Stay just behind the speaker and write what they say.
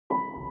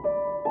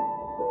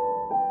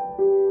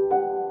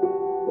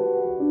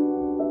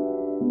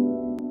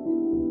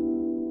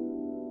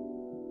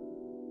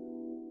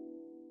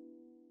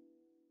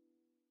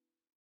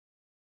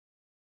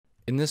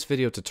this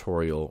video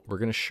tutorial, we're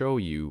going to show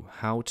you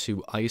how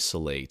to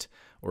isolate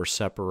or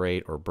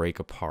separate or break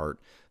apart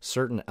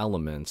certain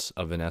elements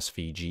of an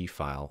SVG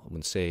file.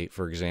 When, say,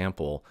 for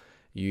example,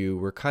 you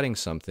were cutting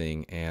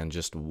something and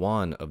just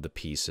one of the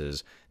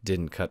pieces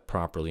didn't cut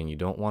properly and you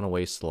don't want to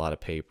waste a lot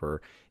of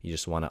paper, you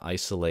just want to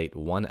isolate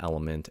one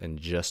element and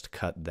just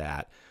cut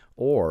that,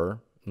 or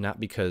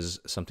not because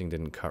something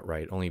didn't cut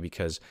right, only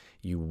because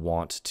you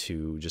want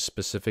to just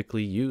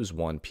specifically use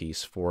one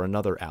piece for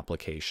another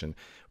application.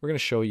 We're going to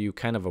show you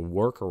kind of a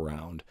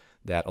workaround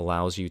that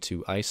allows you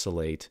to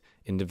isolate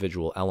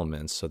individual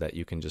elements so that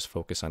you can just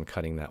focus on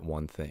cutting that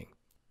one thing.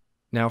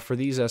 Now, for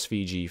these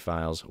SVG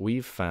files,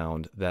 we've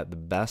found that the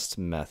best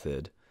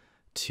method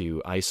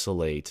to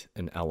isolate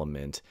an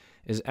element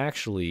is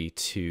actually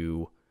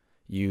to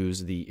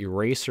use the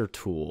eraser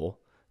tool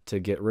to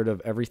get rid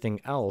of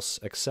everything else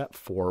except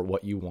for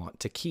what you want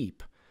to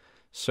keep.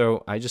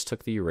 So I just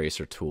took the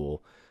eraser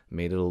tool,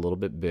 made it a little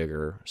bit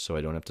bigger so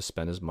I don't have to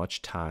spend as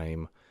much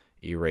time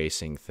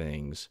erasing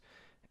things.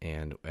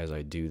 And as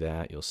I do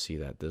that, you'll see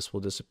that this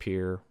will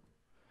disappear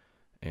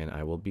and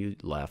I will be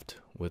left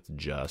with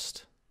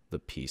just the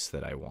piece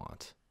that I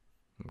want.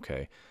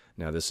 Okay,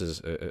 now this is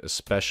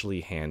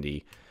especially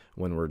handy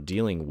when we're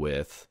dealing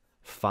with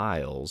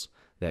files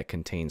that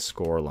contain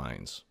score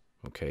lines.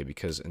 Okay,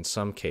 because in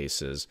some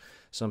cases,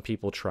 some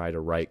people try to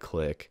right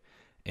click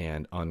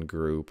and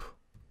ungroup.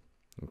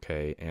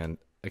 Okay, and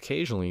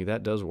occasionally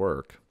that does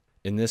work.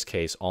 In this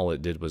case, all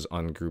it did was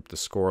ungroup the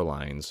score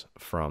lines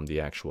from the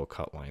actual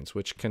cut lines,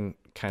 which can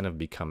kind of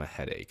become a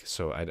headache.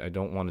 So I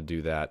don't want to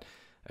do that.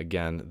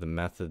 Again, the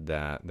method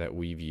that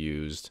we've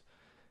used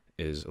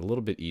is a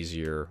little bit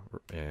easier,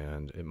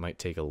 and it might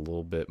take a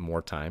little bit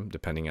more time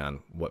depending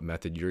on what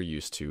method you're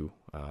used to,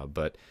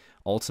 but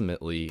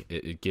ultimately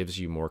it gives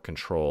you more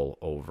control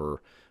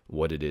over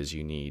what it is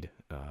you need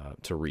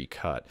to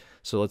recut.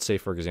 So let's say,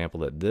 for example,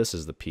 that this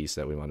is the piece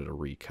that we wanted to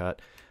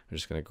recut. I'm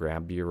just going to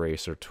grab the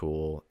eraser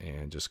tool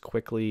and just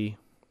quickly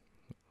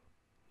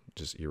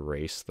just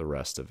erase the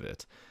rest of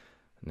it.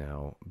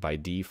 Now, by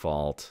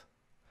default,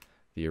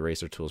 the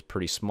eraser tool is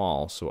pretty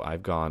small, so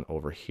I've gone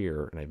over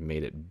here and I've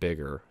made it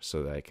bigger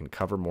so that I can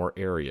cover more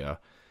area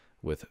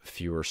with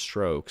fewer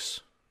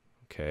strokes.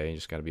 Okay, you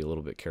just got to be a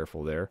little bit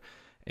careful there.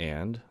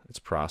 And it's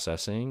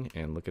processing,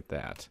 and look at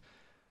that.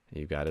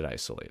 You've got it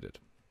isolated.